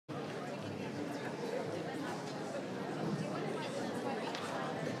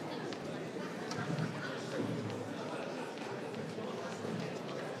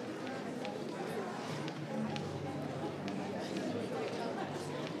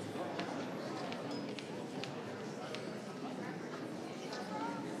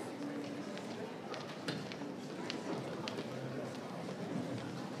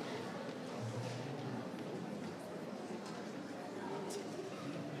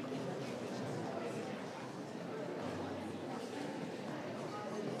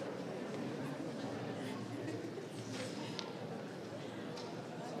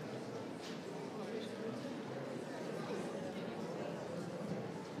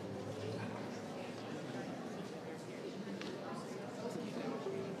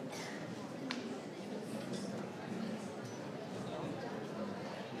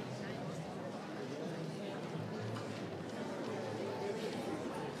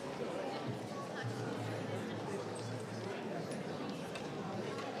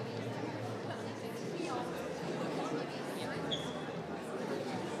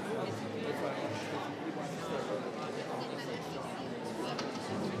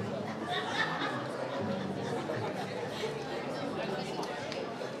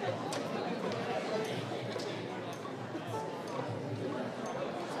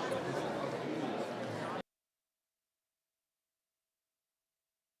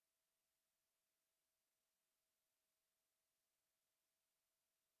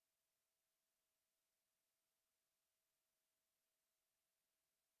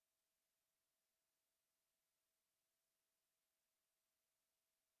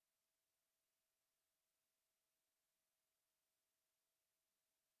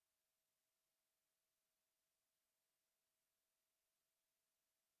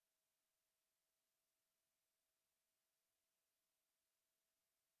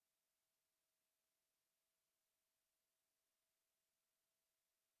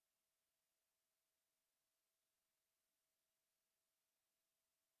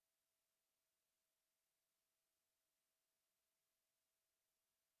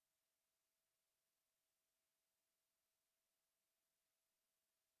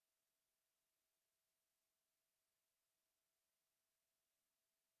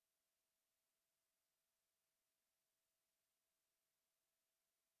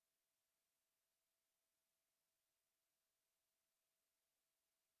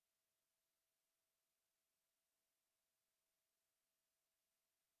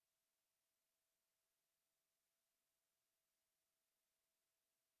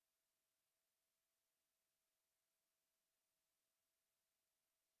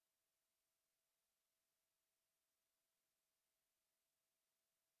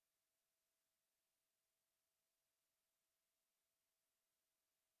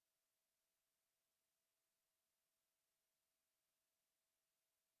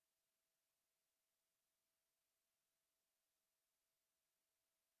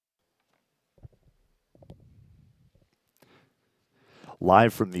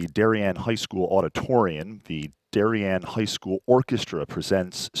Live from the Darien High School Auditorium, the Darien High School Orchestra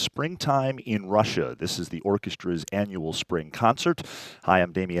presents Springtime in Russia. This is the orchestra's annual spring concert. Hi,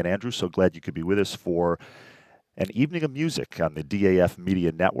 I'm Damian Andrews. So glad you could be with us for an evening of music on the DAF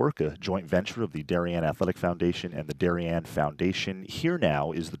Media Network, a joint venture of the Darien Athletic Foundation and the Darien Foundation. Here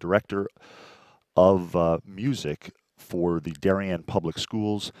now is the director of music for the Darien Public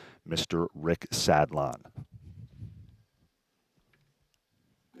Schools, Mr. Rick Sadlon.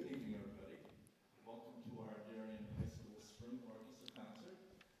 Good evening, everybody. Welcome to our Darien High School Spring Orchestra Concert,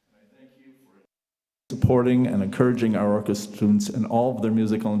 and I thank you for supporting and encouraging our orchestra students in all of their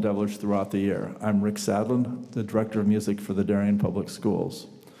musical endeavors throughout the year. I'm Rick Sadlon, the Director of Music for the Darien Public Schools.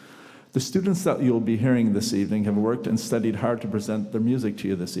 The students that you'll be hearing this evening have worked and studied hard to present their music to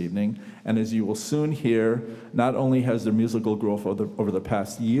you this evening, and as you will soon hear, not only has their musical growth over the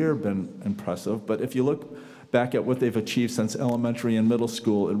past year been impressive, but if you look back at what they've achieved since elementary and middle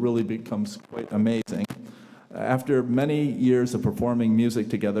school, it really becomes quite amazing. After many years of performing music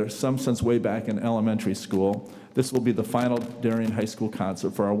together, some since way back in elementary school, this will be the final Darien High School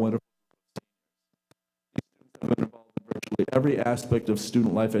concert for our wonderful virtually every aspect of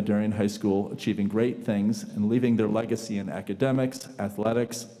student life at Darien High School, achieving great things and leaving their legacy in academics,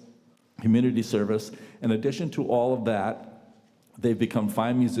 athletics, community service. In addition to all of that, they've become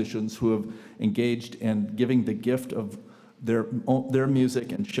fine musicians who have engaged in giving the gift of their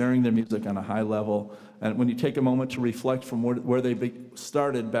music and sharing their music on a high level. And when you take a moment to reflect from where they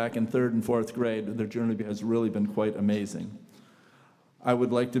started back in 3rd and 4th grade, their journey has really been quite amazing. I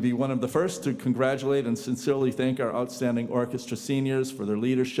would like to be one of the first to congratulate and sincerely thank our outstanding orchestra seniors for their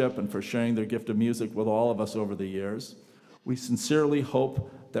leadership and for sharing their gift of music with all of us over the years. We sincerely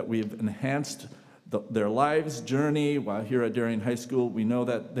hope that we've enhanced their lives' journey while here at Darien High School. We know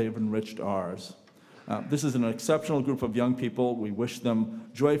that they've enriched ours. This is an exceptional group of young people. We wish them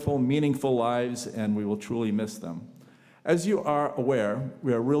joyful, meaningful lives, and we will truly miss them. As you are aware,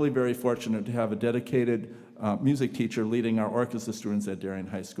 we are really very fortunate to have a dedicated music teacher leading our orchestra students at Darien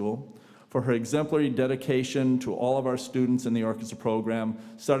High School. For her exemplary dedication to all of our students in the orchestra program,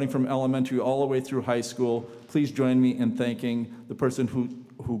 starting from elementary all the way through high school, please join me in thanking the person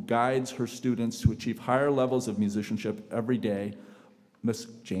who guides her students to achieve higher levels of musicianship every day, Miss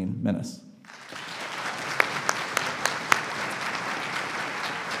Jane Minnis.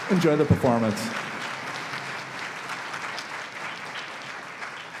 Enjoy the performance.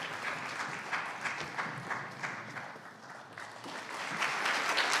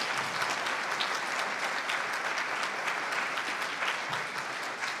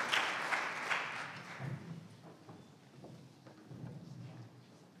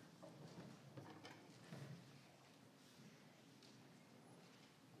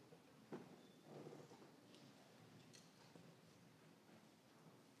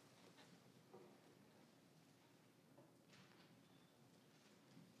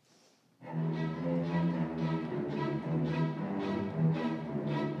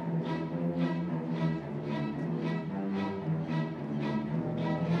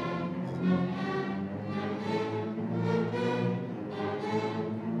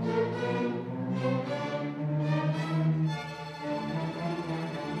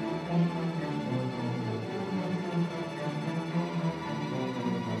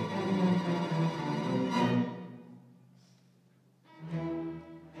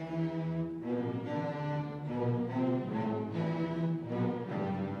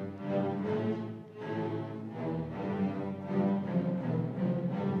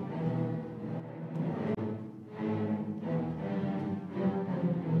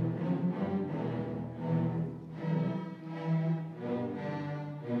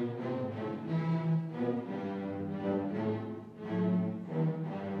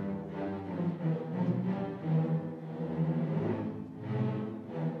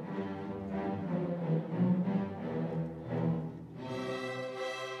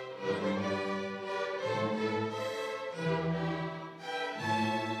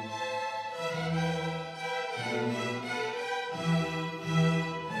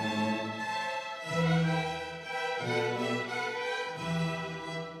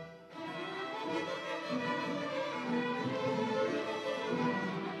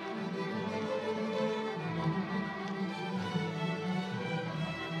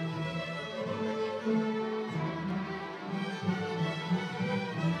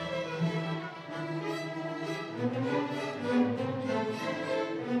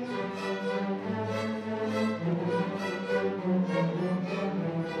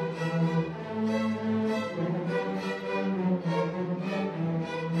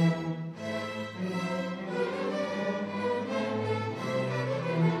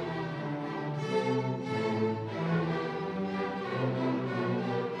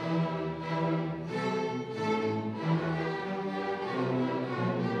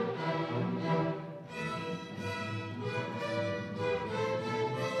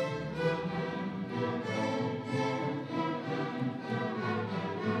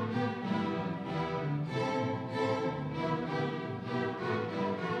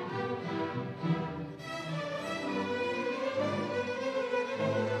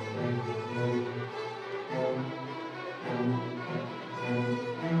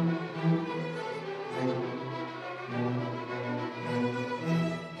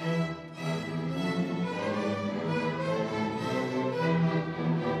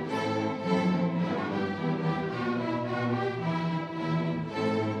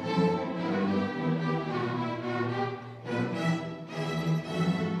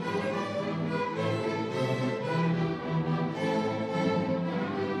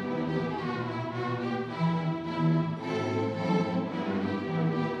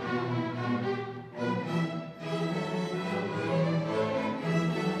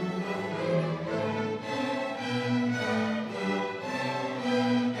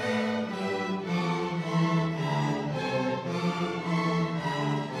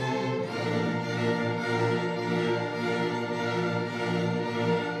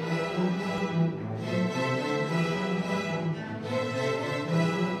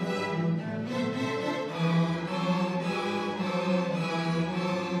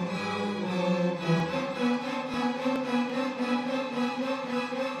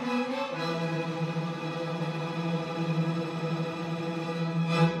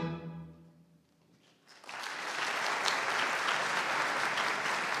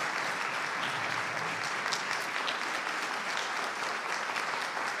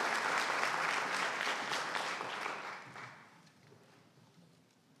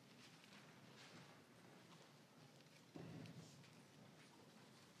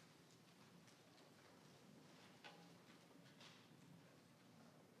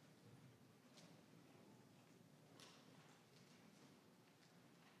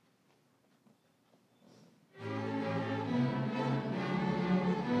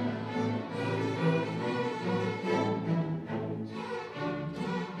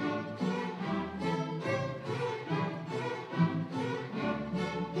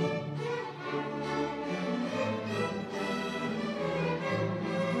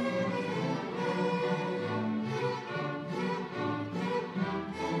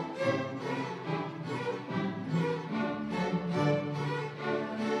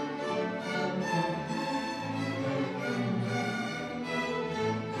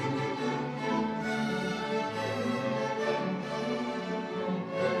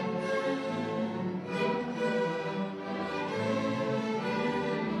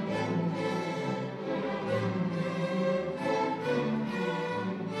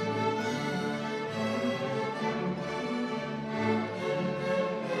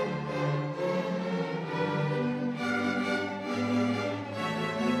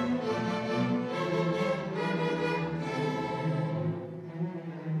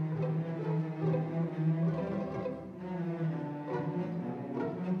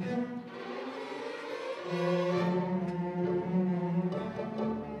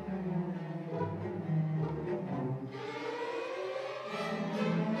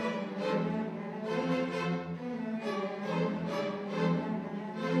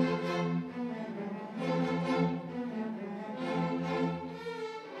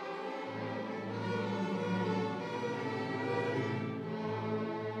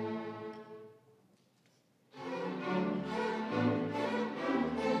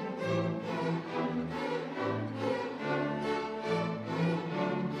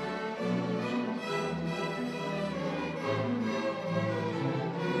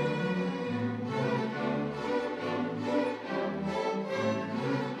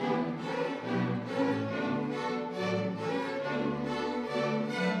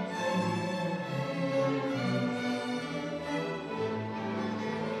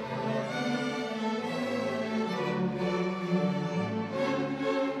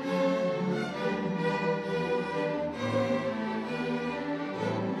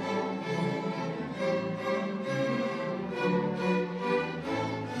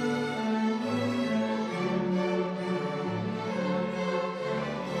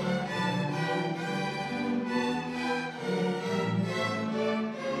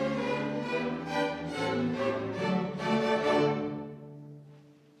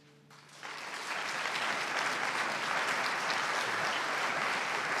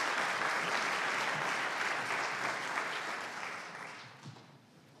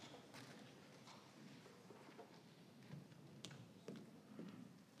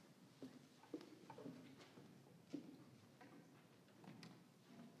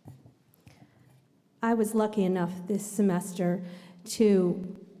 I was lucky enough this semester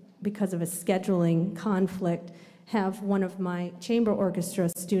to, because of a scheduling conflict, have one of my chamber orchestra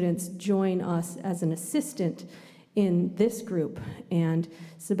students join us as an assistant in this group. And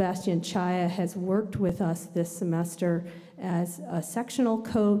Sebastian Chaya has worked with us this semester as a sectional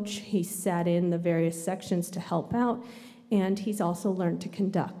coach. He sat in the various sections to help out, and he's also learned to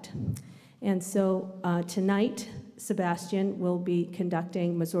conduct. And so tonight, Sebastian will be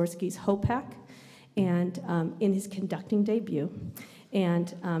conducting Mussorgsky's Hopak, and in his conducting debut.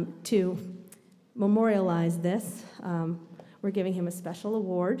 And to memorialize this, we're giving him a special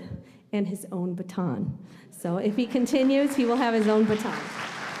award and his own baton. So if he continues, he will have his own baton.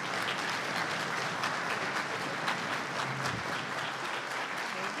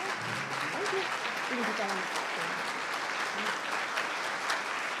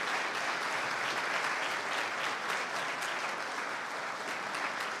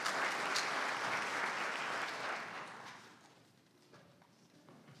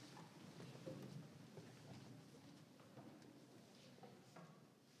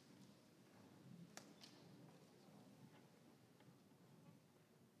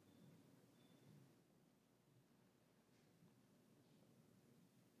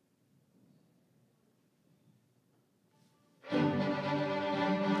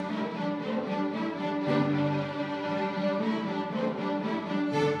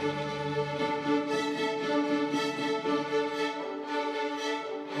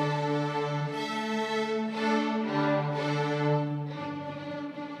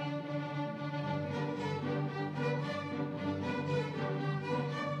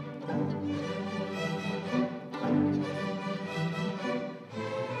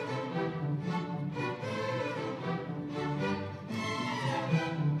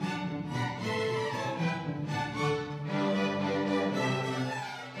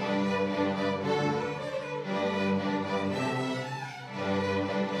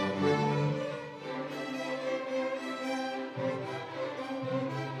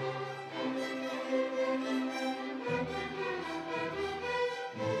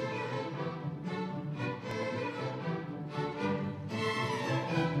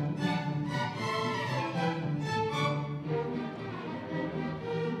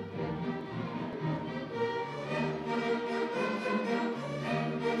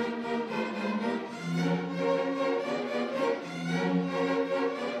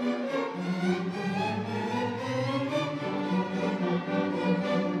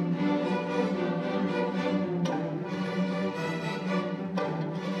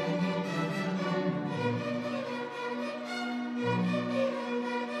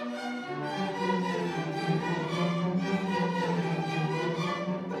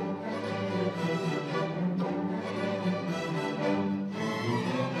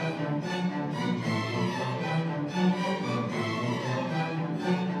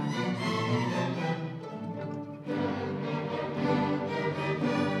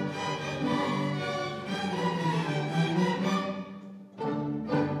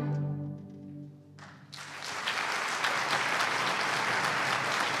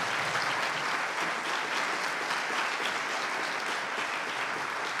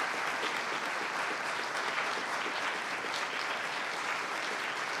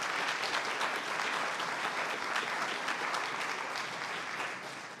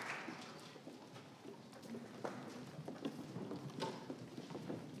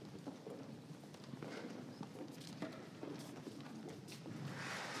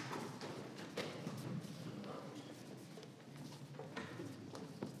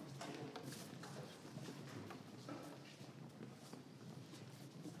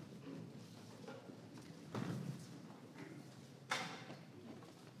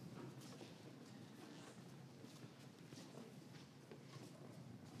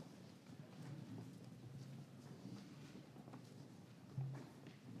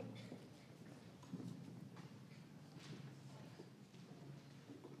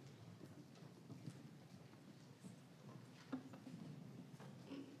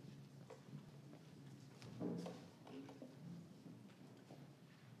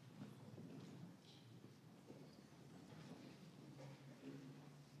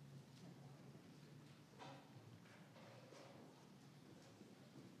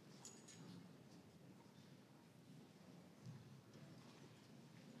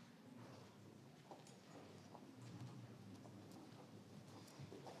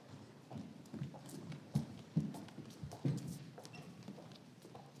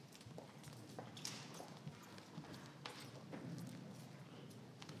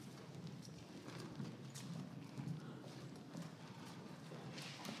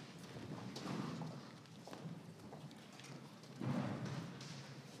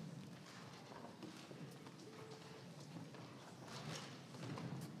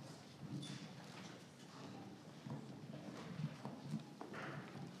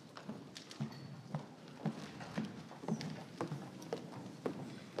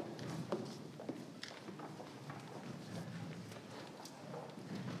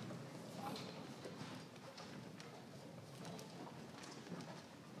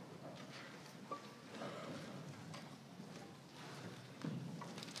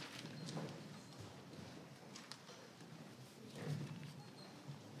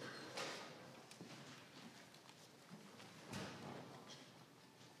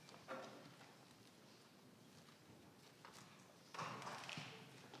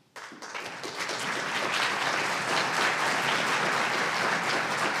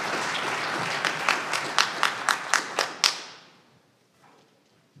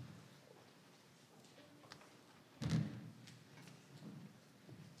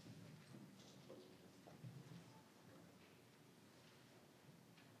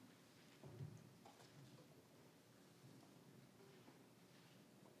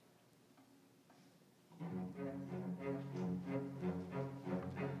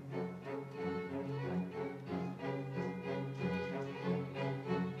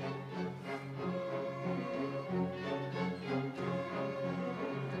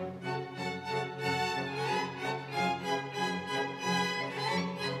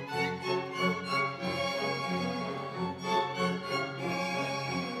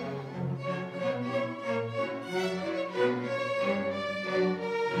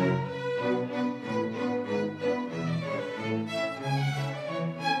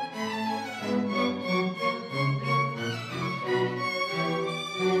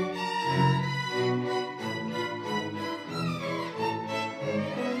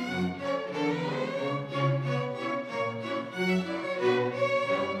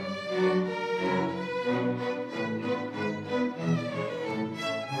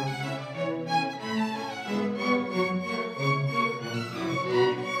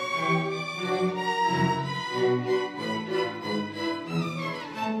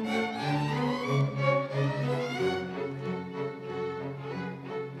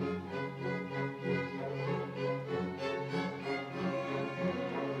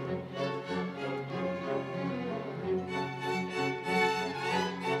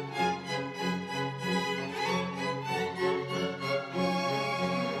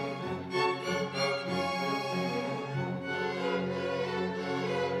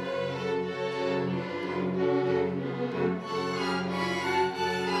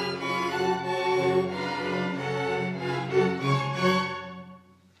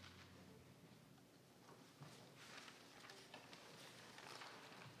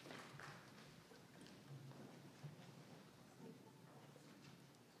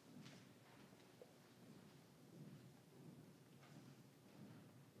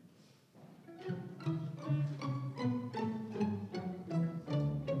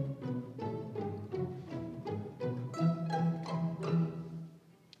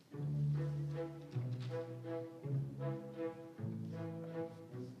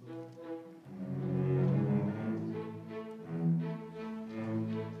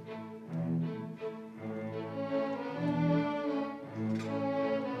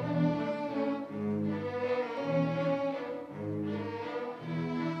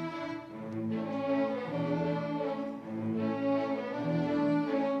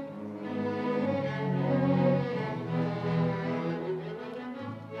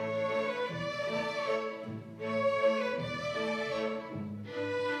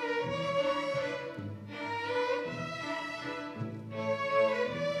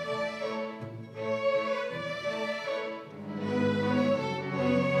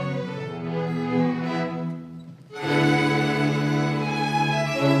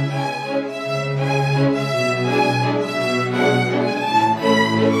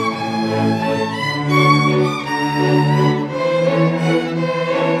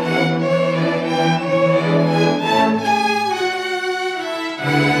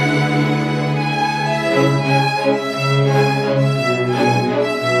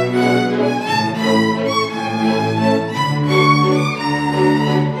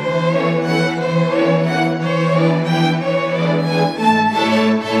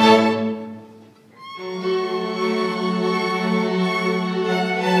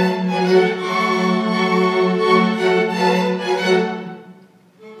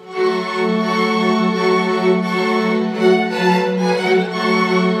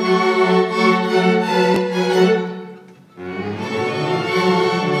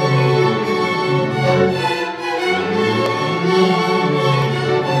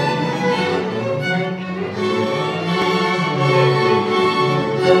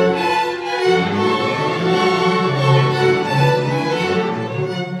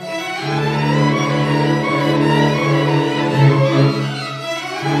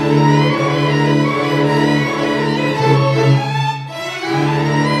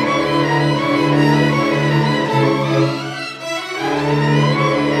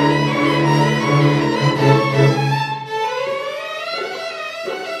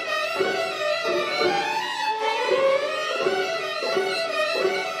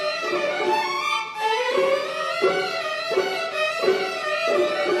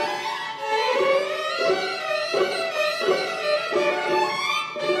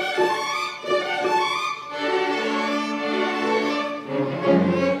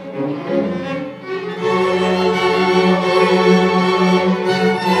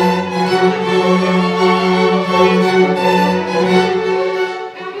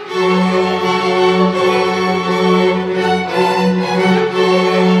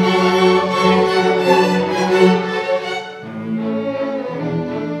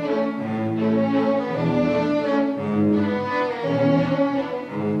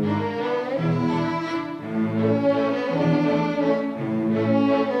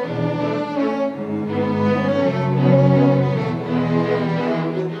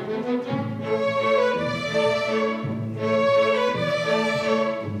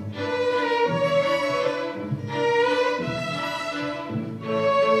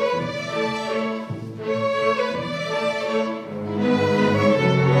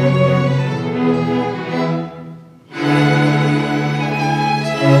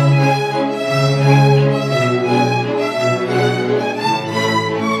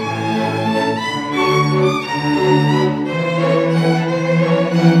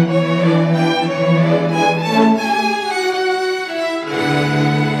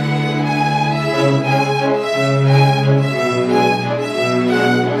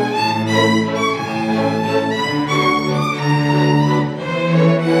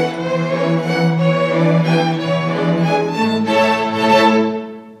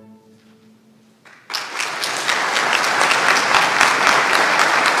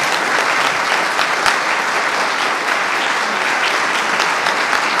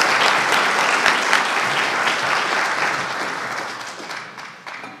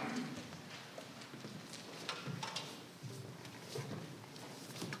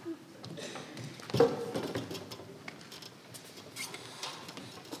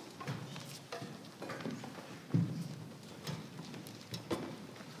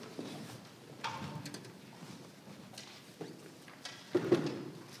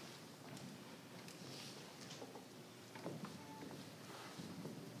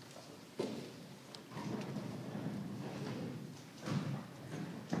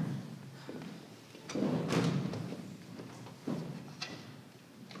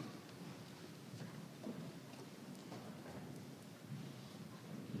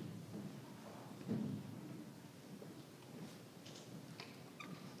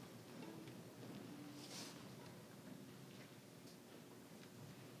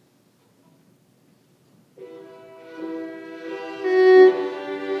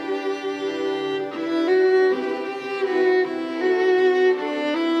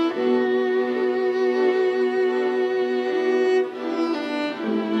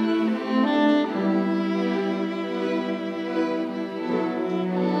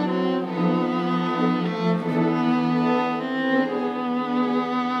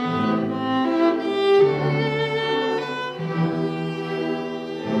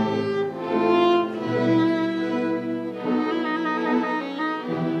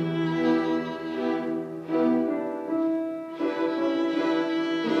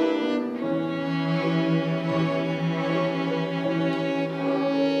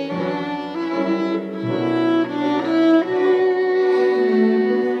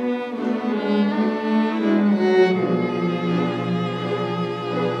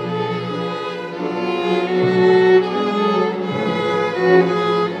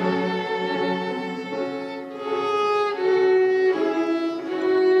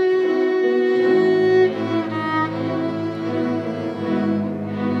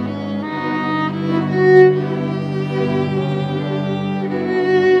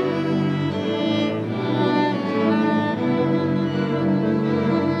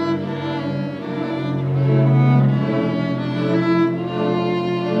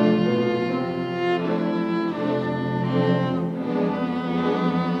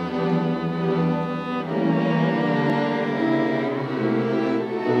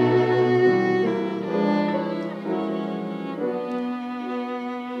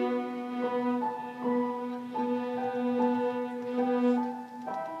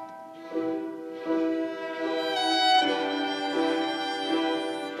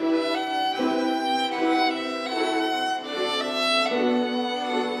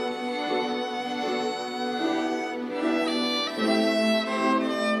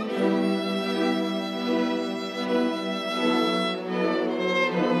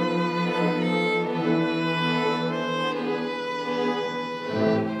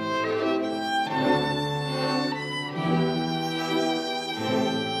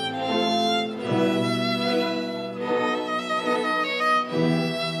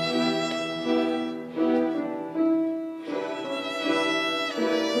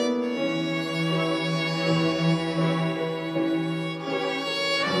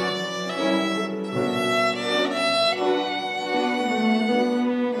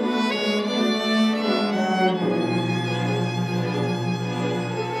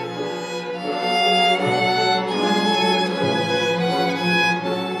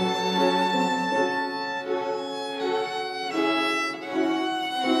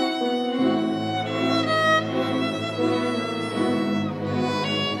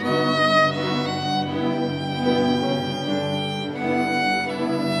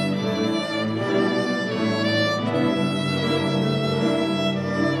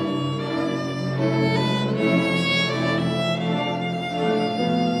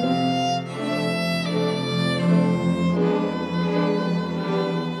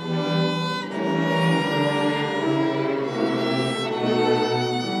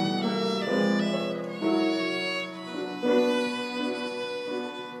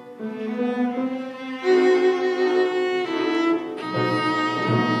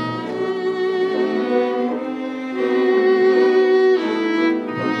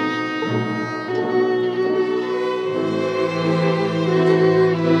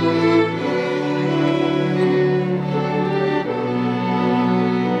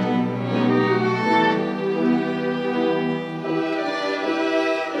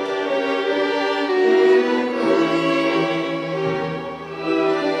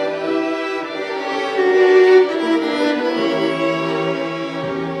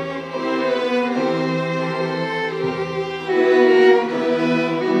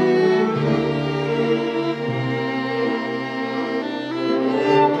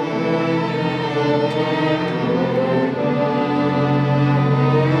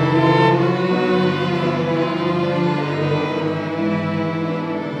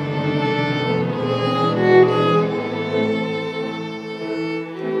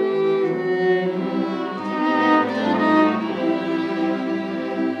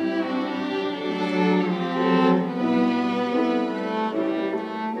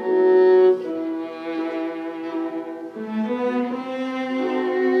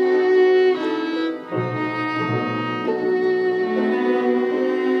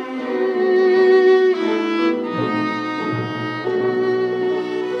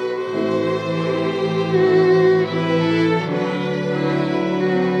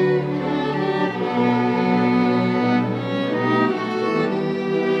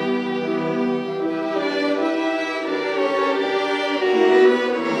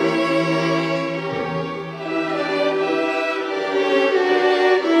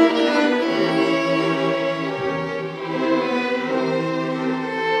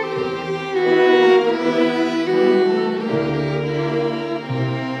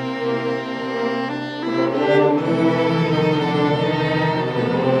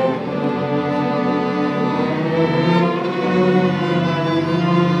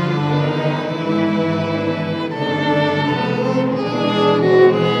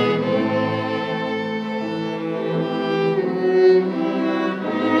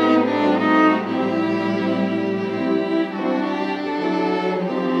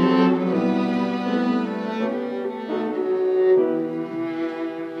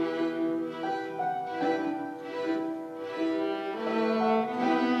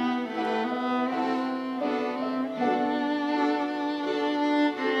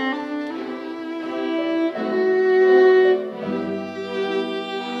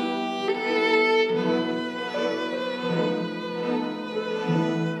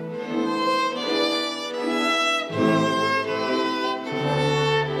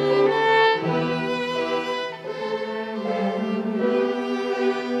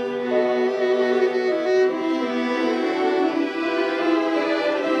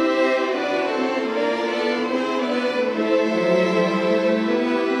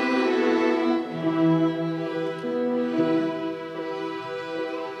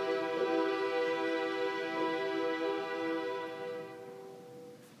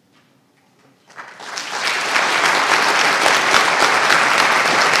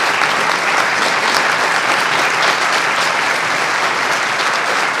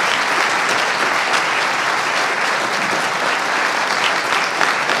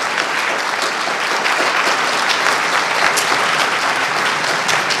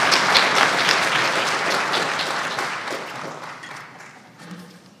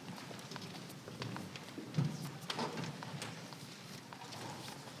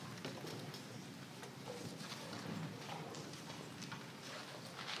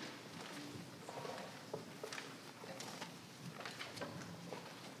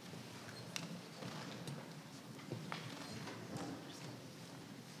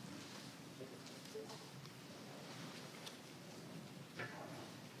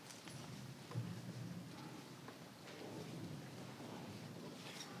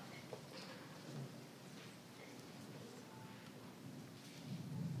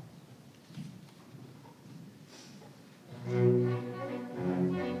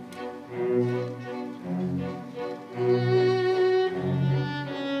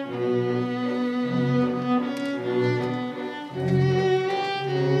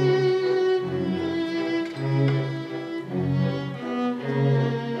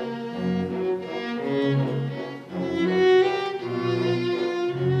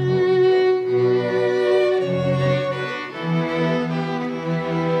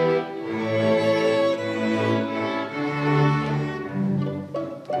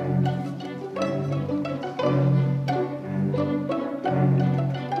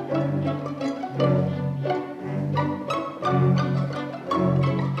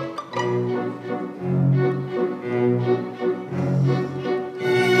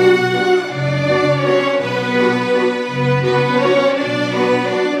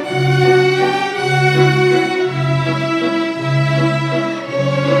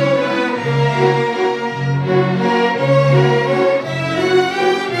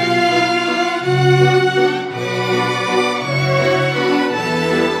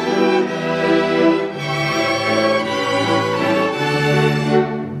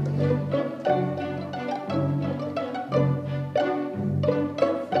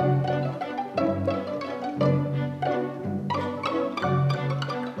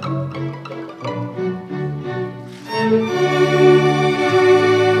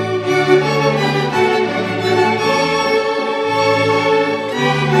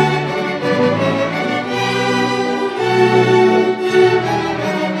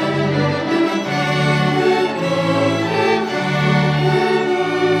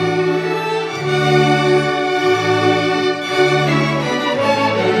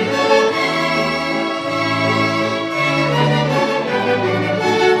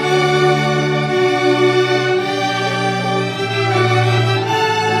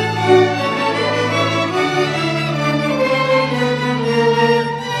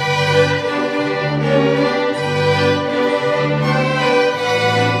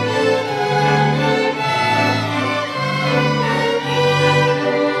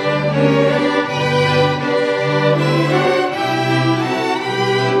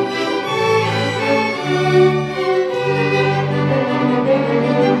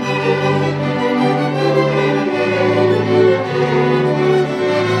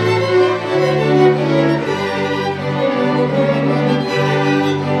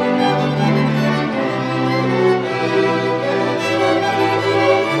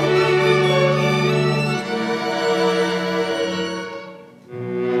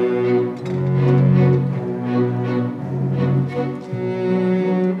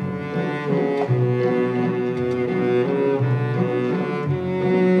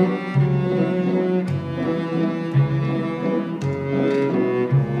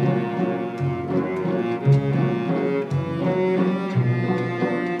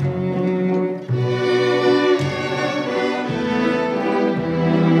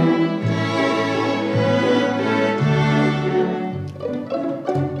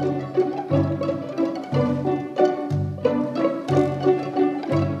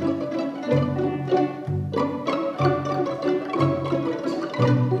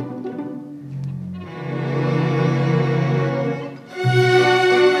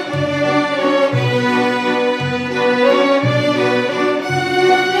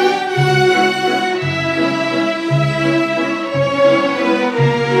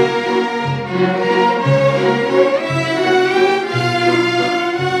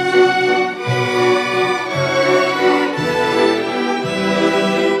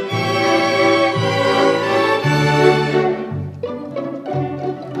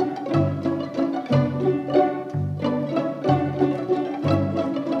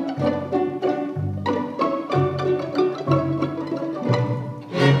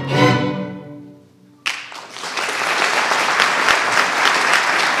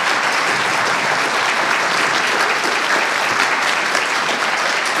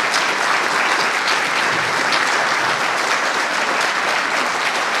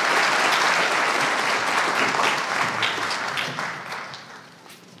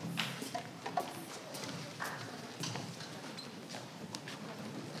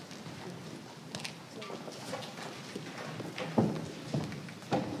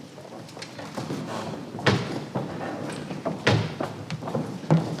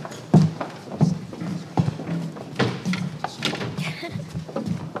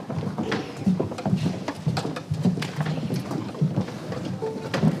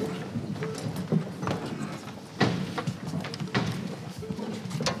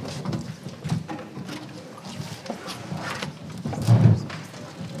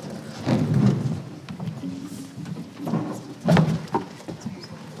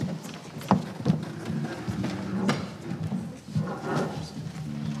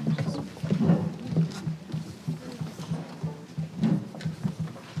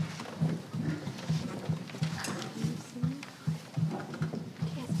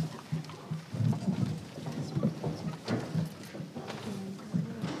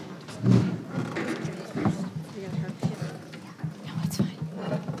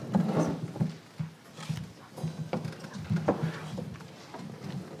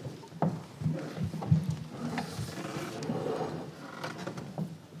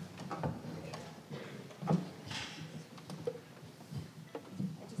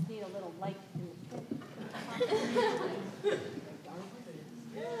 light in the pit.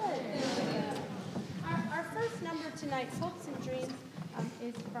 Our first number tonight, Hopes and Dreams,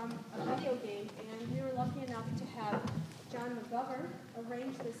 is from a video game, and we were lucky enough to have John McGovern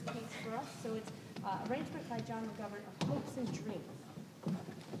arrange this piece for us. So it's arrangement by John McGovern of Hopes and Dreams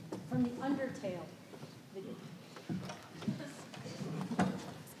from the Undertale video.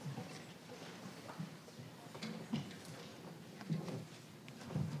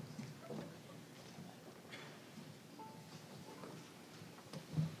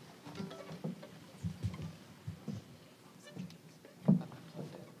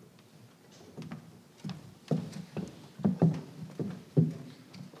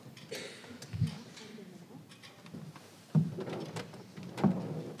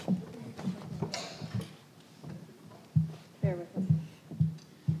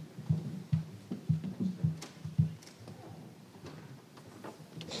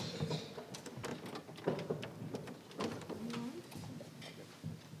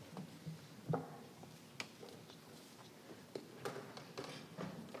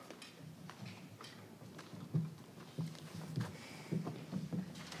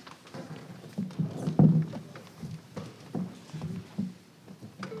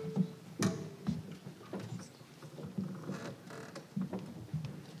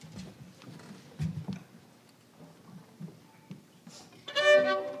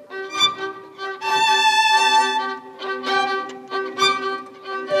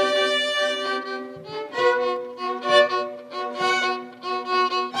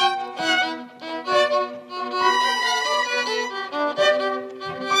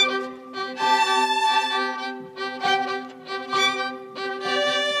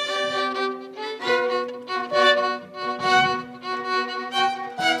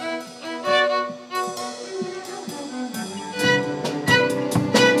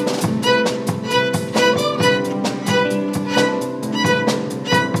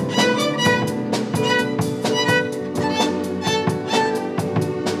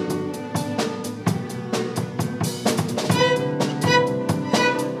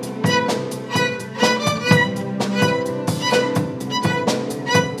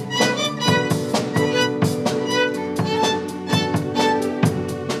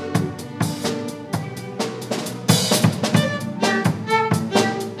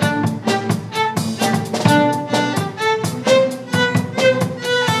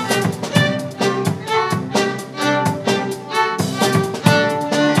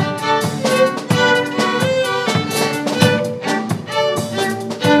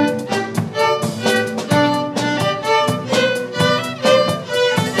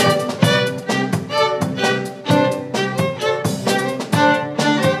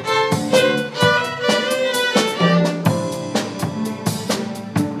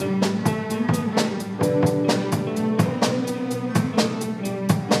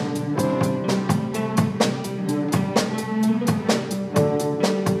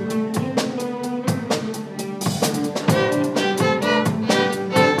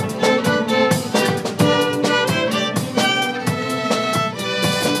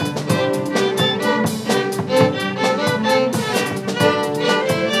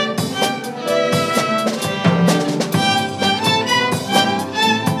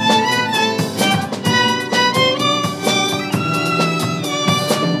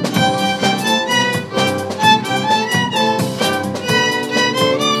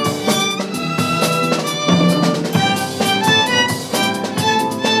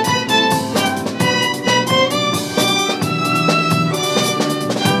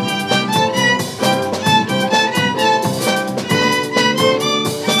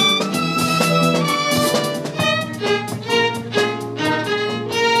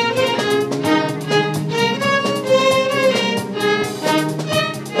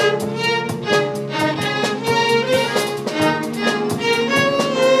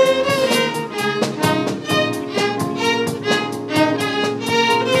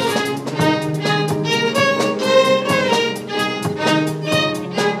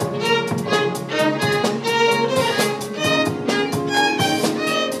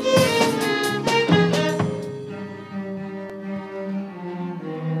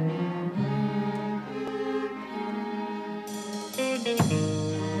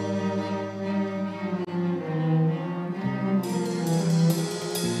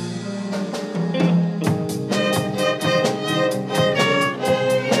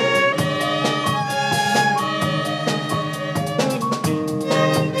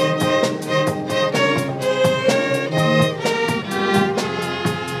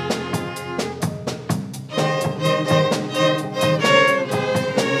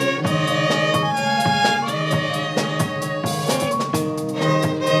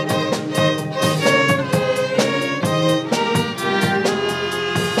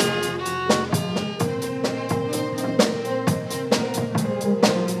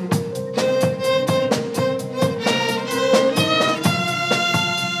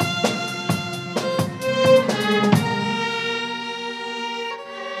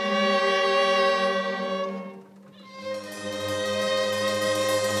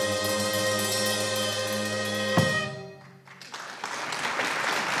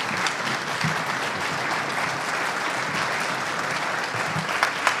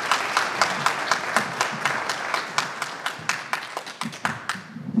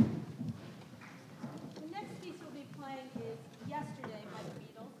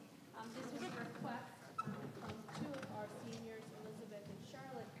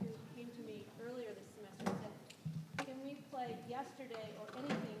 Yesterday or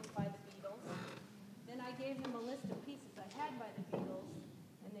Anything by the Beatles. Then I gave them a list of pieces I had by the Beatles,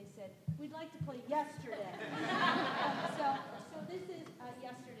 and they said, we'd like to play Yesterday. So this is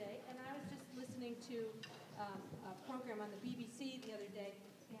Yesterday, and I was just listening to a program on the BBC the other day,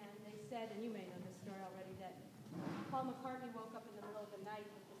 and they said, and you may know this story already, that Paul McCartney woke up in the middle of the night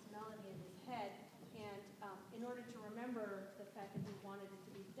with this melody in his head, and in order to remember the fact that he wanted it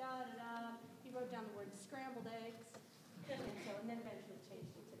to be da-da-da, he wrote down the word scrambled eggs, and then eventually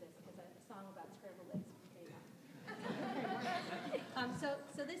changed it to this, because a song about scrambled eggs came out.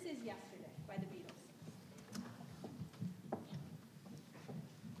 So this is Yesterday by the Beatles.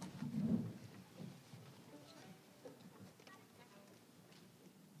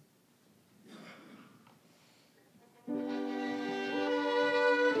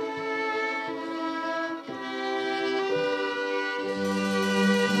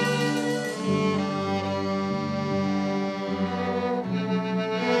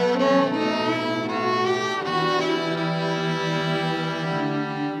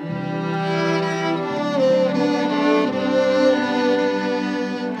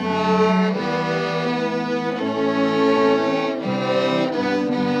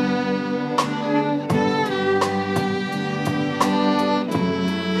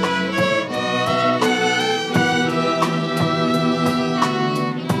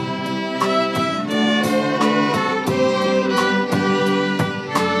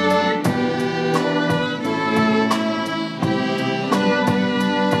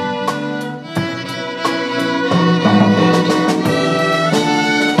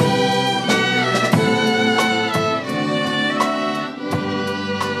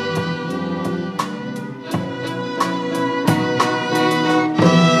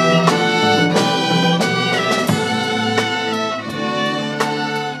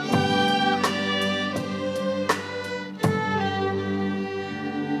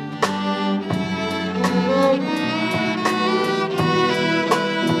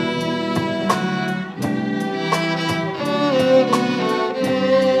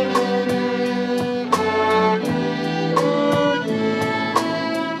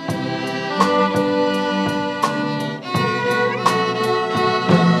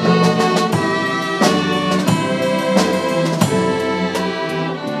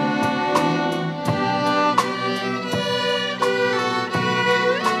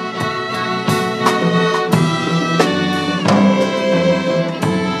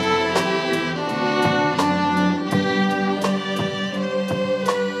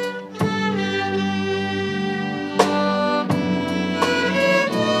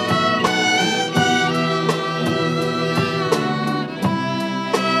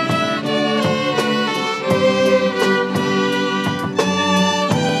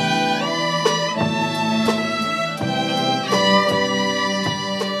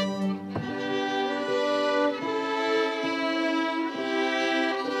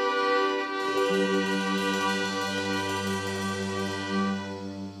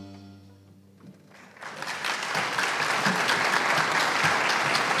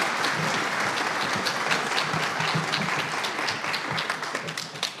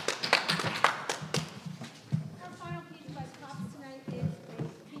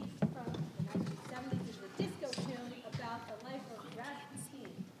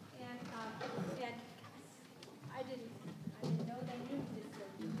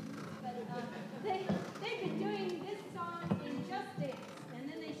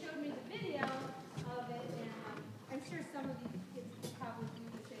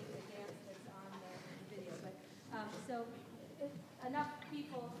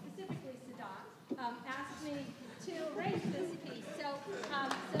 Asked me to arrange this piece. So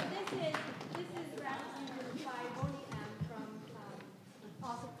this is Rasputin by Boney M. from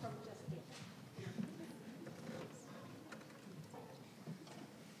also from Just Dance.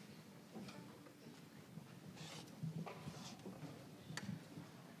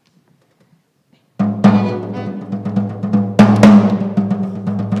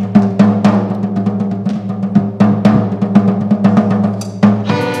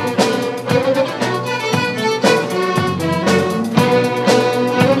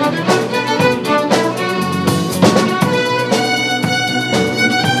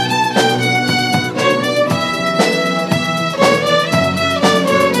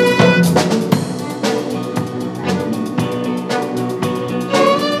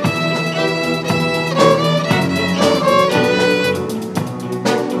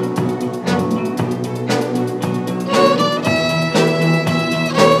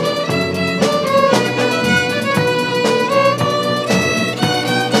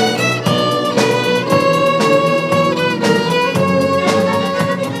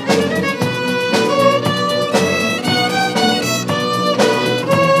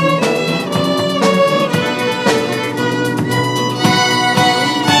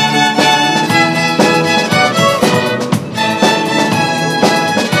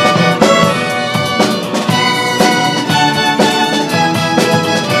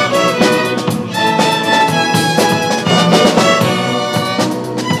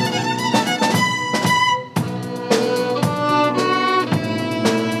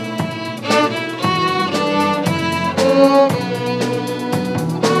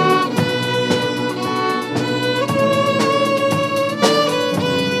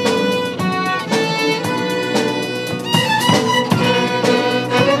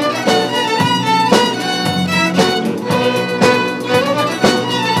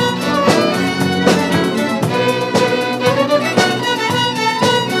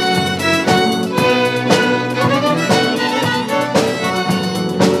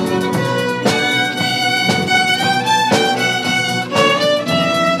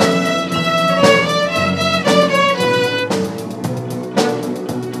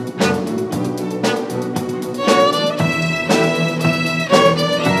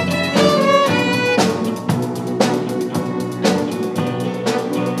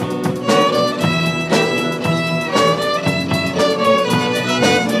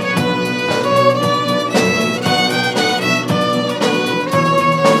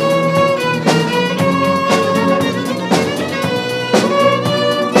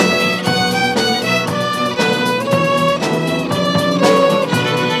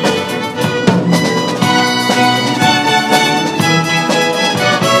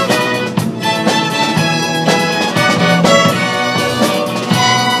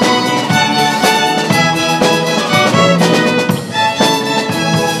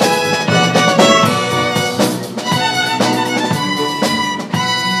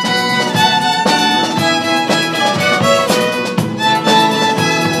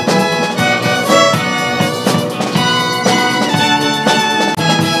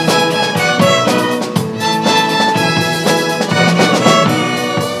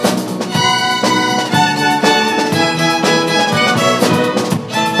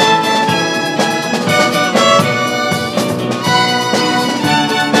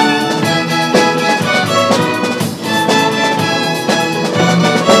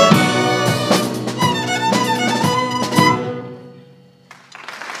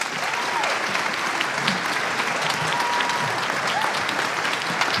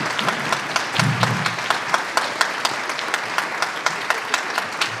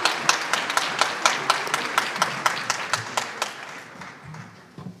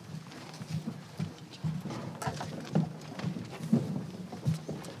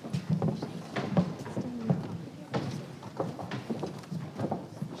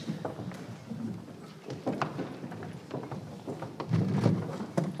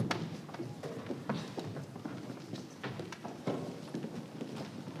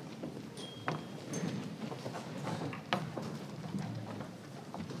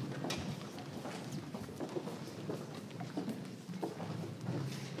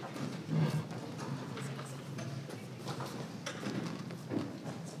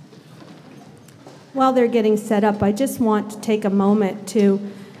 while they're getting set up, I just want to take a moment to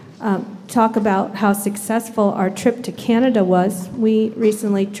talk about how successful our trip to Canada was. We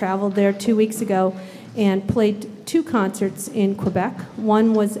recently traveled there 2 weeks ago and played 2 concerts in Quebec.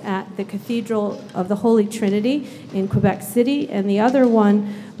 One was at the Cathedral of the Holy Trinity in Quebec City, and the other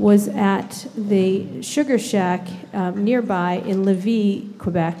one was at the Sugar Shack nearby in Lévis,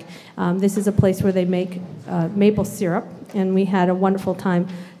 Quebec. This is a place where they make maple syrup, and we had a wonderful time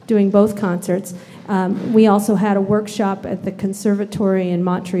doing both concerts. We also had a workshop at the Conservatory in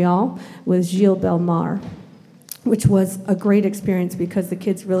Montreal with Gilles Bellemare, which was a great experience because the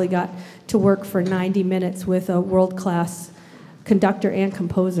kids really got to work for 90 minutes with a world-class conductor and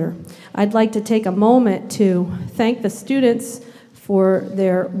composer. I'd like to take a moment to thank the students for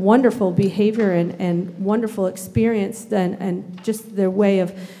their wonderful behavior and wonderful experience and just their way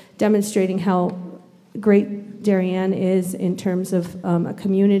of demonstrating how great Darien is in terms of a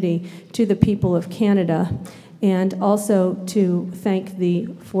community to the people of Canada. And also to thank the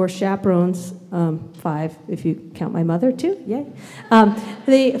 4 chaperones, 5 if you count my mother too, yay.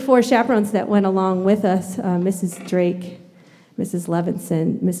 The 4 chaperones that went along with us, Mrs. Drake, Mrs.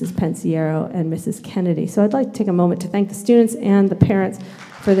 Levinson, Mrs. Pensiero, and Mrs. Kennedy. So I'd like to take a moment to thank the students and the parents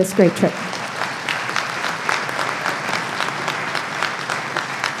for this great trip.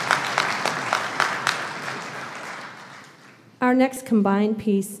 Our next combined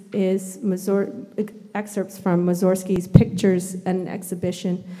piece is excerpts from Mussorgsky's Pictures and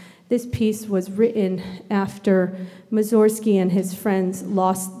Exhibition. This piece was written after Mussorgsky and his friends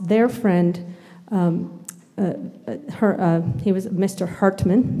lost their friend. He was Mr.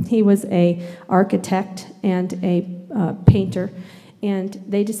 Hartmann. He was an architect and a painter, and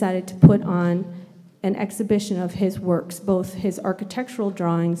they decided to put on an exhibition of his works, both his architectural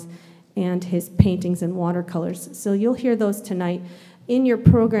drawings and his paintings and watercolors. So you'll hear those tonight. In your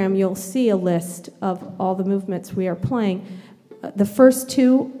program, you'll see a list of all the movements we are playing. The first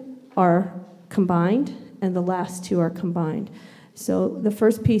 2 are combined, and the last 2 are combined. So the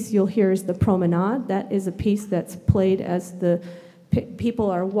first piece you'll hear is the Promenade. That is a piece that's played as the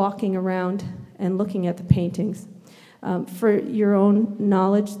people are walking around and looking at the paintings. For your own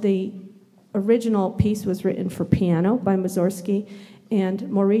knowledge, the original piece was written for piano by Mussorgsky,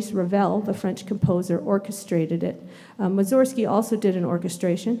 and Maurice Ravel, the French composer, orchestrated it. Mussorgsky also did an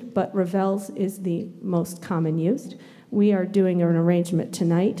orchestration, but Ravel's is the most common used. We are doing an arrangement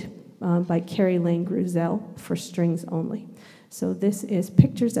tonight by Carrie Lane Gruzel for strings only. So this is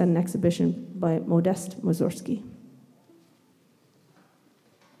Pictures and an Exhibition by Modeste Mussorgsky.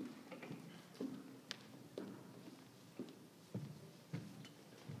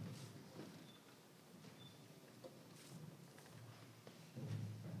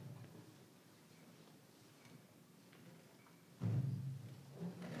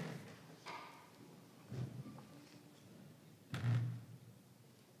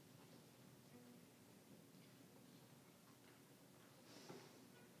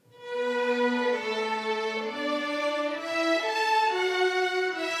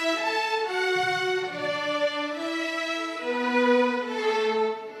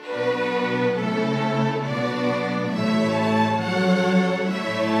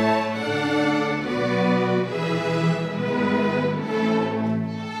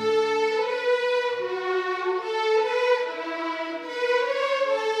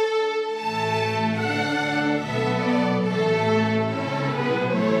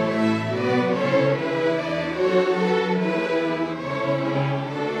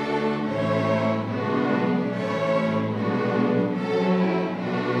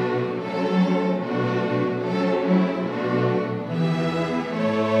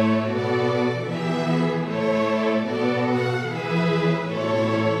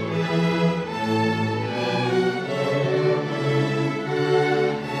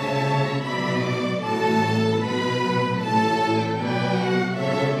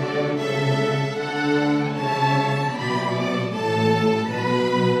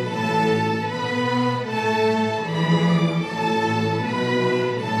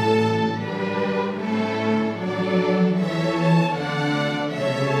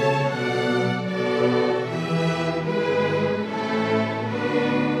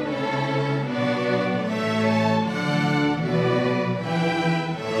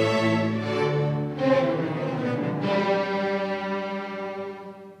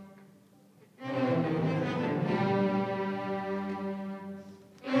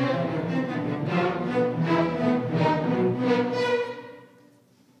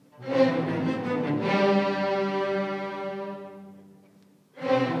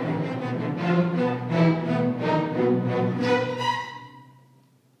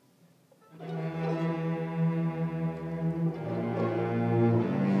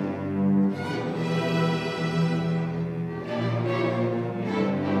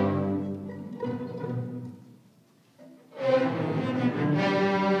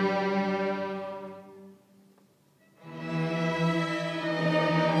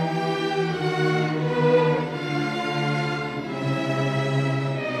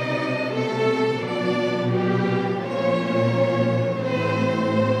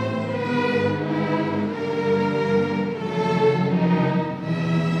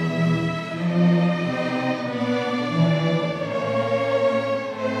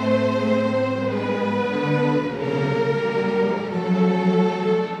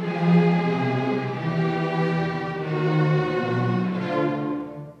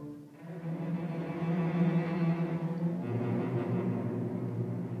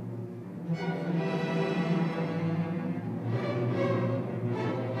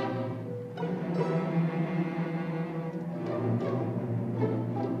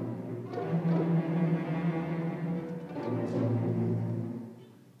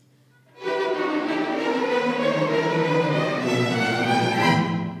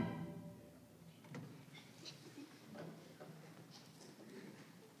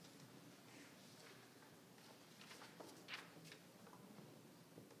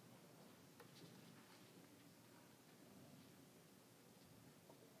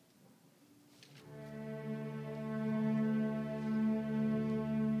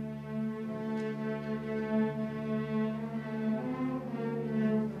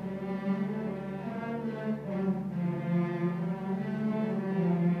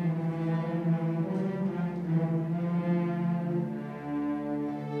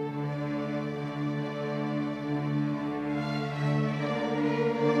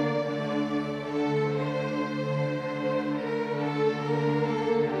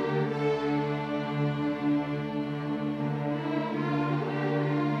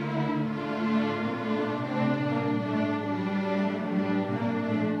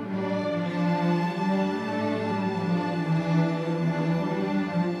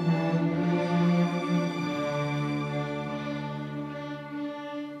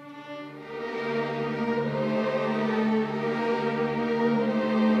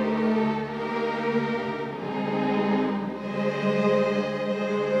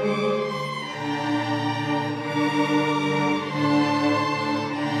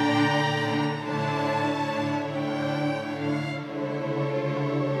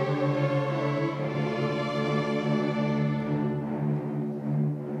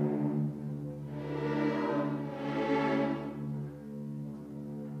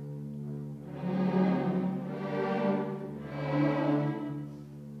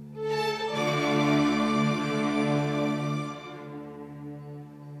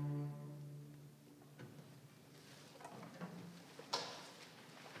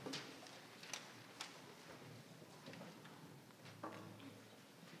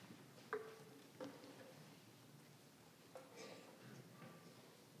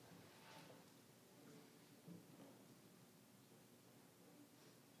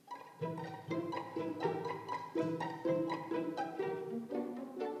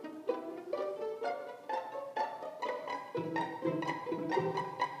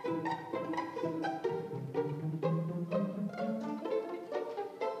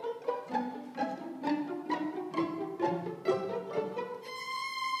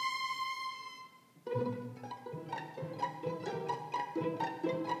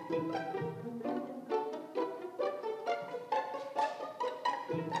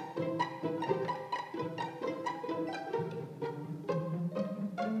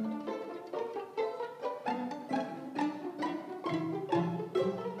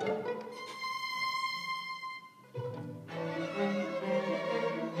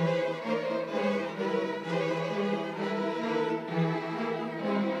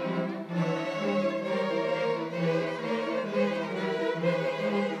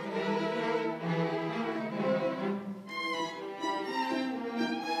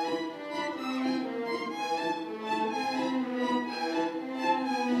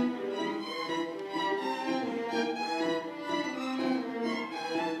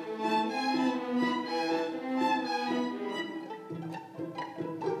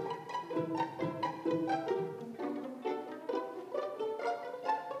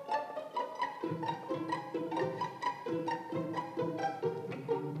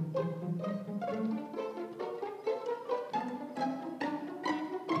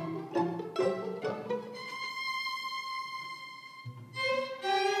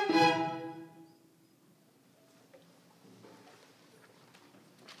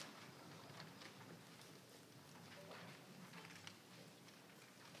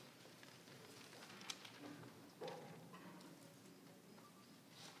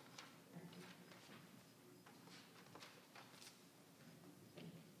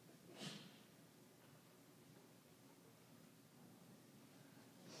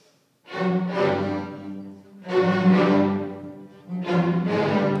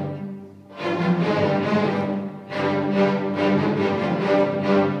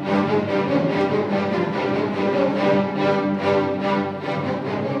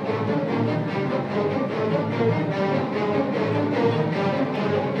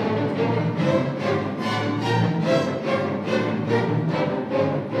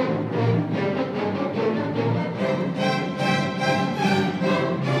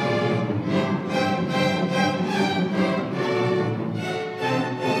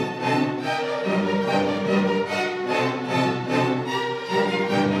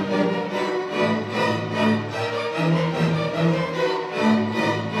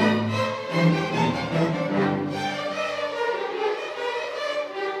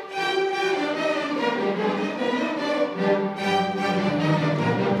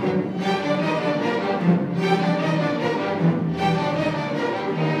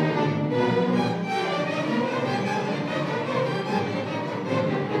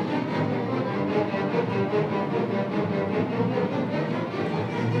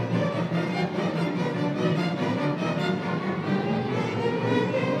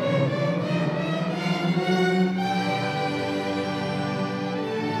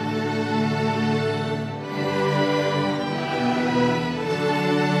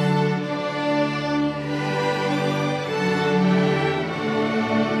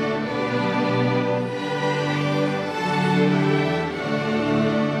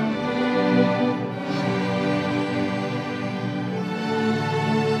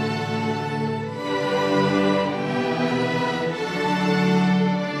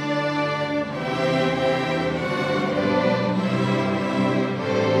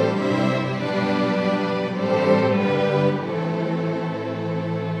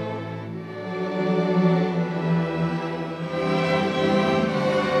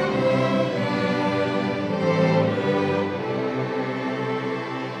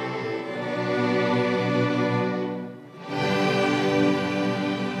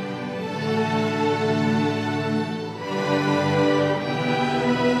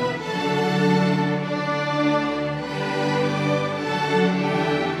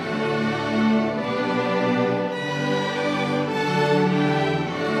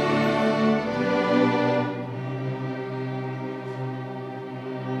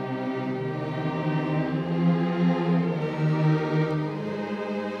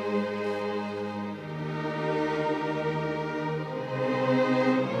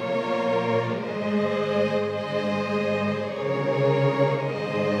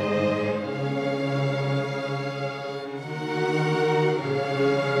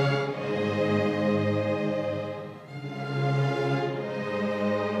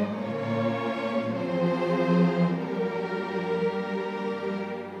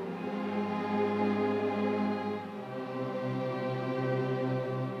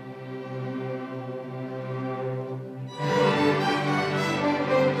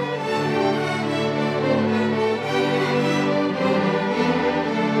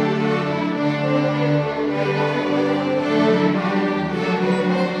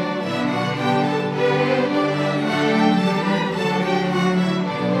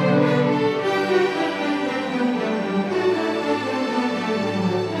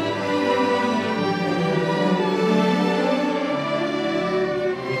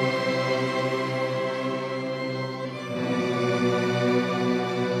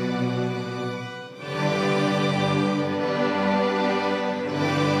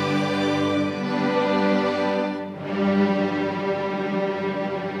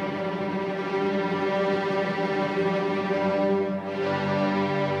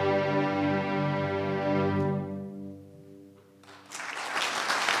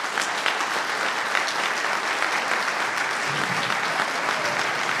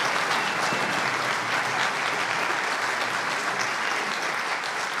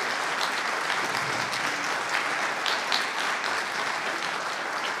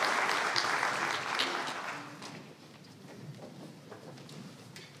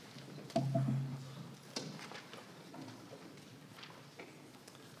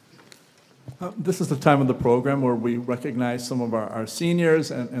 This is the time of the program where we recognize some of our seniors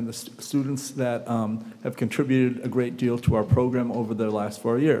and the students that have contributed a great deal to our program over the last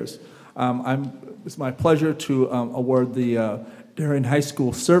 4 years. It's my pleasure to award the Darien High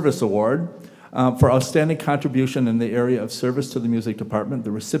School Service Award for outstanding contribution in the area of service to the music department.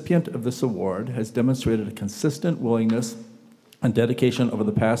 The recipient of this award has demonstrated a consistent willingness and dedication over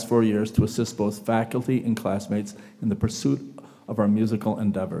the past 4 years to assist both faculty and classmates in the pursuit of our musical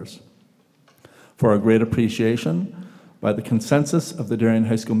endeavors. For our great appreciation, by the consensus of the Darien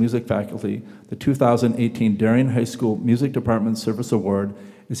High School music faculty, the 2018 Darien High School Music Department Service Award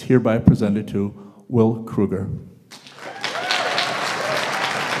is hereby presented to Will Kruger.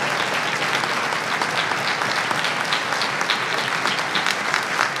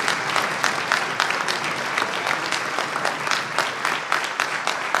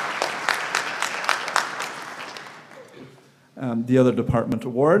 The other department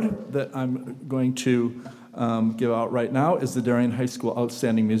award that I'm going to give out right now is the Darien High School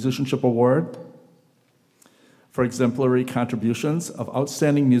Outstanding Musicianship Award for exemplary contributions of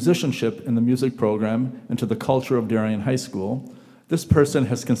outstanding musicianship in the music program and to the culture of Darien High School. This person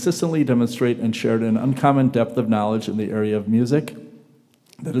has consistently demonstrated and shared an uncommon depth of knowledge in the area of music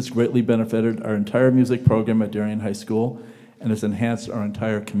that has greatly benefited our entire music program at Darien High School and has enhanced our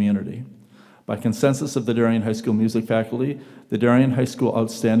entire community. By consensus of the Darien High School music faculty, the Darien High School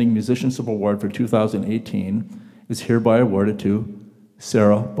Outstanding Musicianship Award for 2018 is hereby awarded to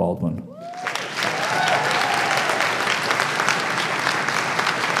Sarah Baldwin.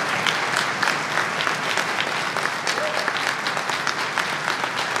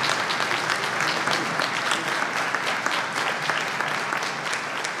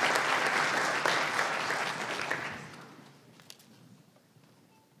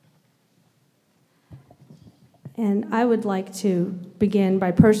 And I would like to begin by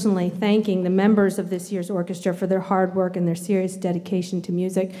personally thanking the members of this year's orchestra for their hard work and their serious dedication to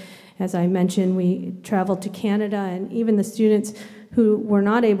music. As I mentioned, we traveled to Canada, and even the students who were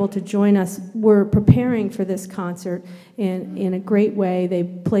not able to join us were preparing for this concert in a great way. They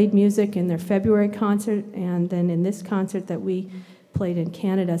played music in their February concert and then in this concert that we played in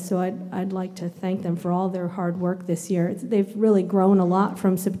Canada, so I'd like to thank them for all their hard work this year. They've really grown a lot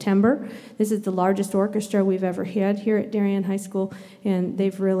from September. This is the largest orchestra we've ever had here at Darien High School, and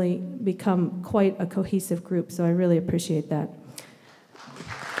they've really become quite a cohesive group, so I really appreciate that.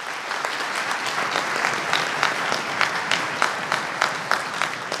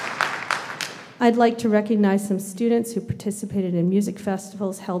 I'd like to recognize some students who participated in music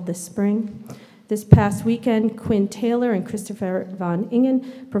festivals held this spring. This past weekend, Quinn Taylor and Christopher Von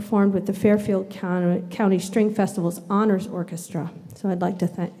Ingen performed with the Fairfield County String Festival's Honors Orchestra. So I'd like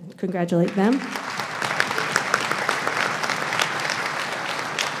to congratulate them.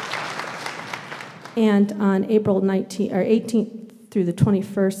 And on April 18th through the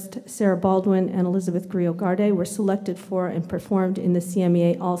 21st, Sarah Baldwin and Elizabeth Griot-Garde were selected for and performed in the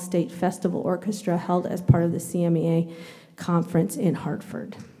CMEA All-State Festival Orchestra held as part of the CMEA conference in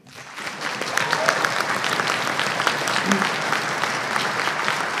Hartford.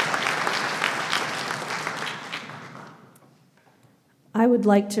 I would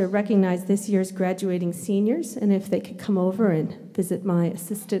like to recognize this year's graduating seniors, and if they could come over and visit my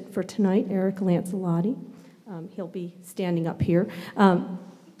assistant for tonight, Eric Lancelotti. He'll be standing up here.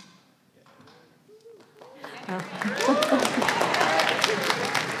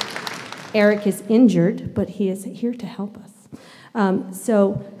 Eric is injured, but he is here to help us.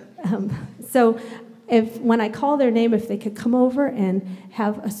 When I call their name, if they could come over and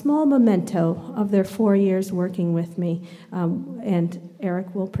have a small memento of their 4 years working with me, and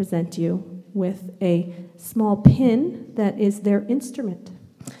Eric will present you with a small pin that is their instrument.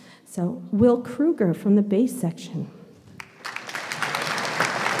 So, Will Kruger from the bass section.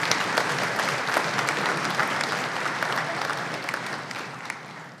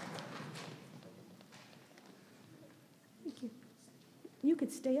 You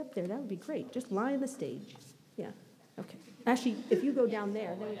could stay up there. That would be great. Just lie on the stage. Yeah. Okay. Actually, if you go down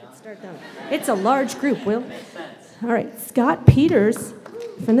there, then we can start down. It's a large group, Will. All right. Scott Peters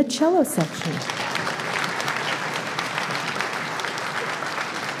from the cello section.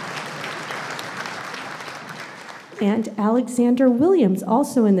 And Alexander Williams,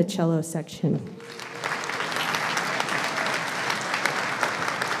 also in the cello section.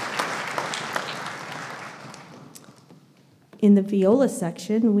 In the viola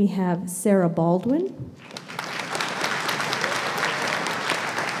section, we have Sarah Baldwin.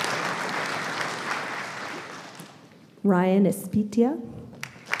 Ryan Espitia.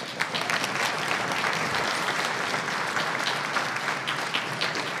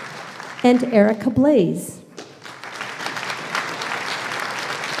 and Erica Blaze.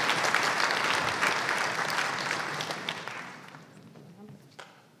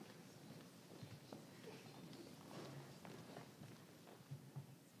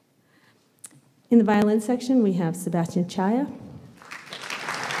 In the violin section, we have Sebastian Chaya,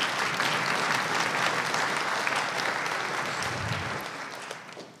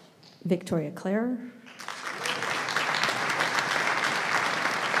 Victoria Clare,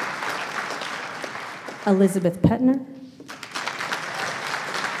 Elizabeth Petner,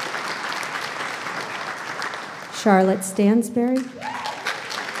 Charlotte Stansberry,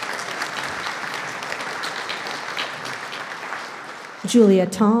 Julia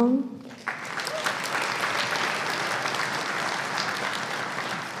Tong,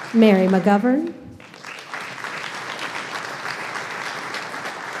 Mary McGovern,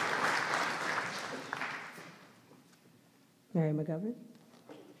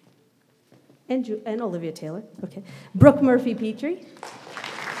 and Olivia Taylor. Okay. Brooke Murphy Petrie.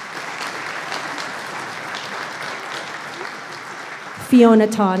 Fiona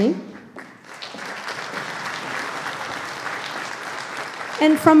Tawney.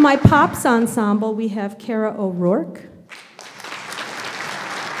 And from my Pops ensemble, we have Kara O'Rourke.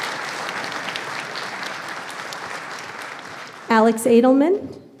 Alex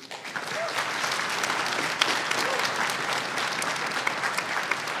Edelman.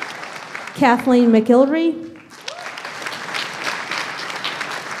 Kathleen McIlry.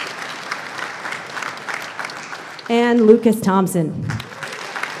 And Lucas Thompson.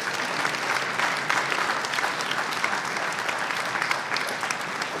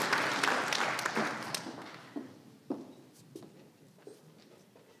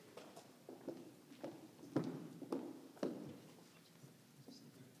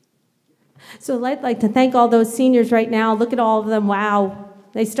 So I'd like to thank all those seniors right now. Look at all of them. Wow.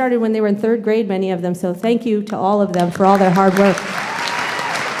 They started when they were in 3rd grade, many of them. So thank you to all of them for all their hard work.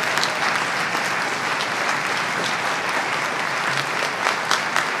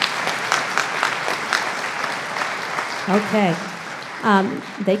 Okay.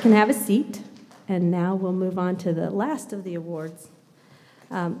 They can have a seat. And now we'll move on to the last of the awards.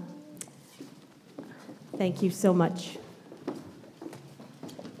 Thank you so much.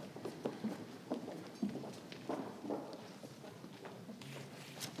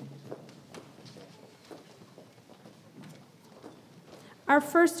 Our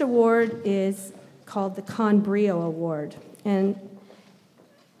first award is called the Con Brio Award, and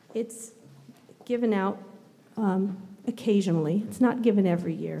it's given out occasionally. It's not given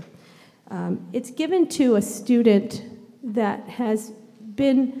every year. It's given to a student that has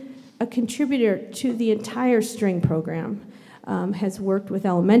been a contributor to the entire string program, has worked with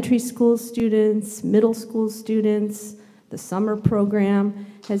elementary school students, middle school students, the summer program,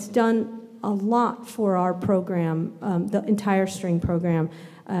 has done a lot for our program, the entire string program.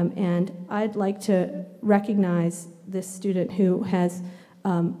 And I'd like to recognize this student who has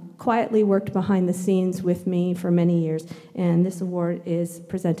quietly worked behind the scenes with me for many years. And this award is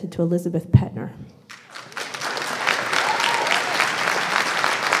presented to Elizabeth Petner.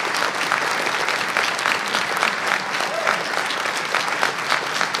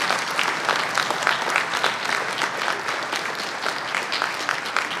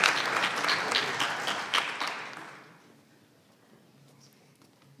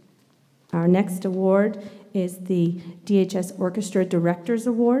 Our next award is the DHS Orchestra Directors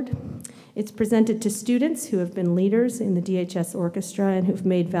Award. It's presented to students who have been leaders in the DHS Orchestra and who've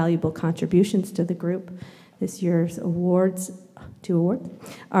made valuable contributions to the group. This year's two awards,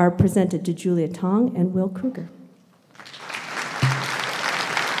 are presented to Julia Tong and Will Kruger.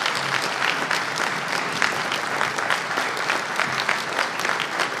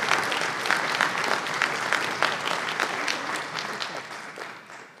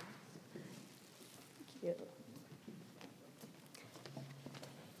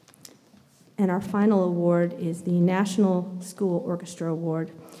 And our final award is the National School Orchestra Award.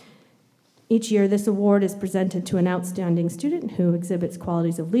 Each year, this award is presented to an outstanding student who exhibits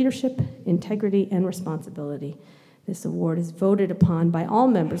qualities of leadership, integrity, and responsibility. This award is voted upon by all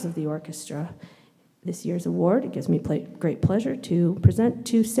members of the orchestra. This year's award, it gives me great pleasure to present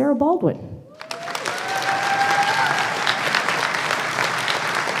to Sarah Baldwin.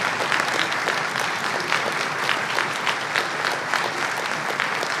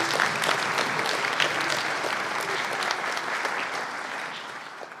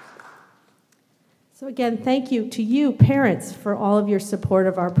 So again, thank you to you, parents, for all of your support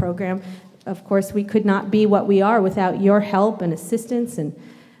of our program. Of course, we could not be what we are without your help and assistance and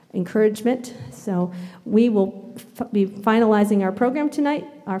encouragement. So we will be finalizing our program tonight.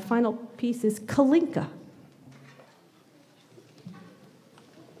 Our final piece is Kalinka.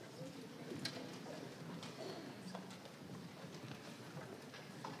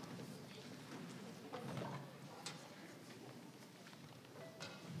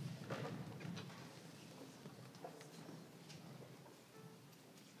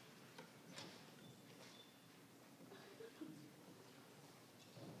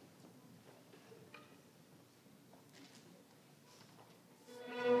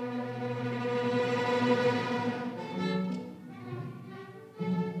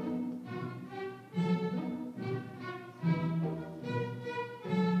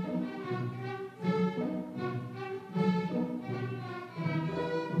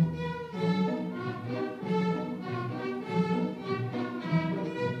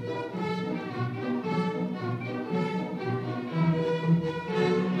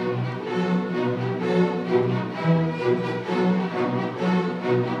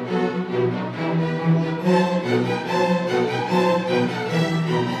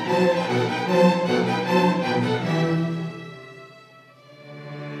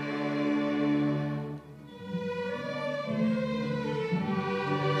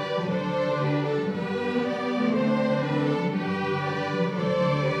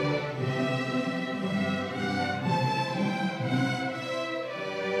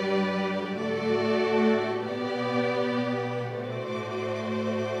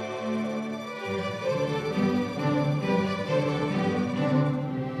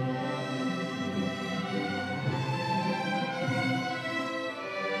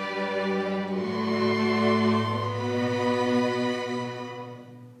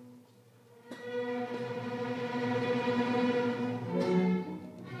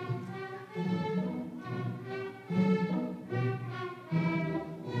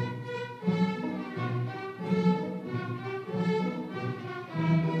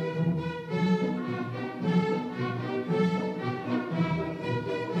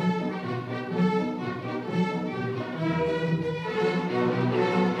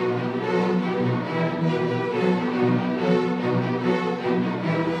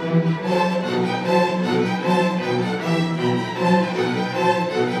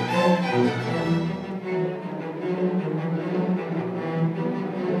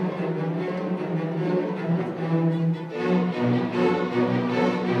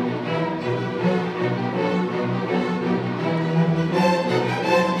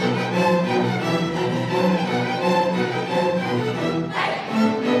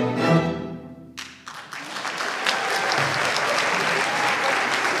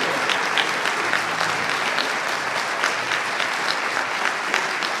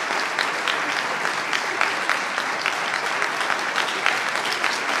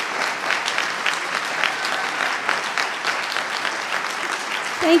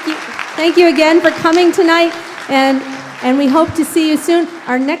 Thank you. Thank you again for coming tonight, and we hope to see you soon.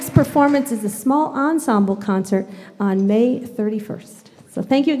 Our next performance is a small ensemble concert on May 31st. So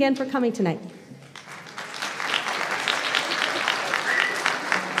thank you again for coming tonight.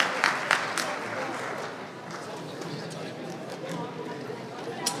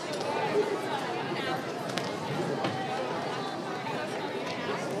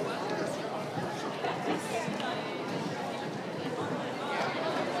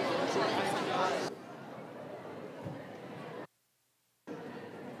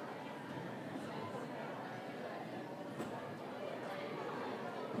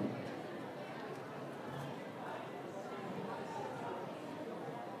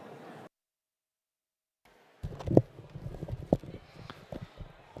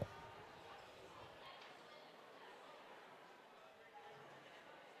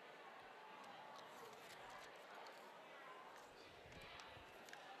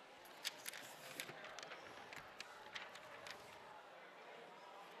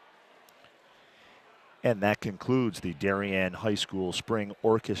 And that concludes the Darien High School Spring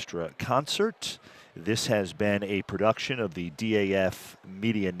Orchestra concert. This has been a production of the DAF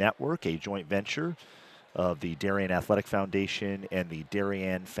Media Network, a joint venture of the Darien Athletic Foundation and the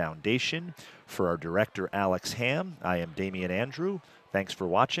Darien Foundation. For our director, Alex Ham, I am Damian Andrew. Thanks for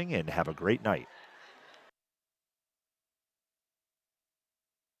watching and have a great night.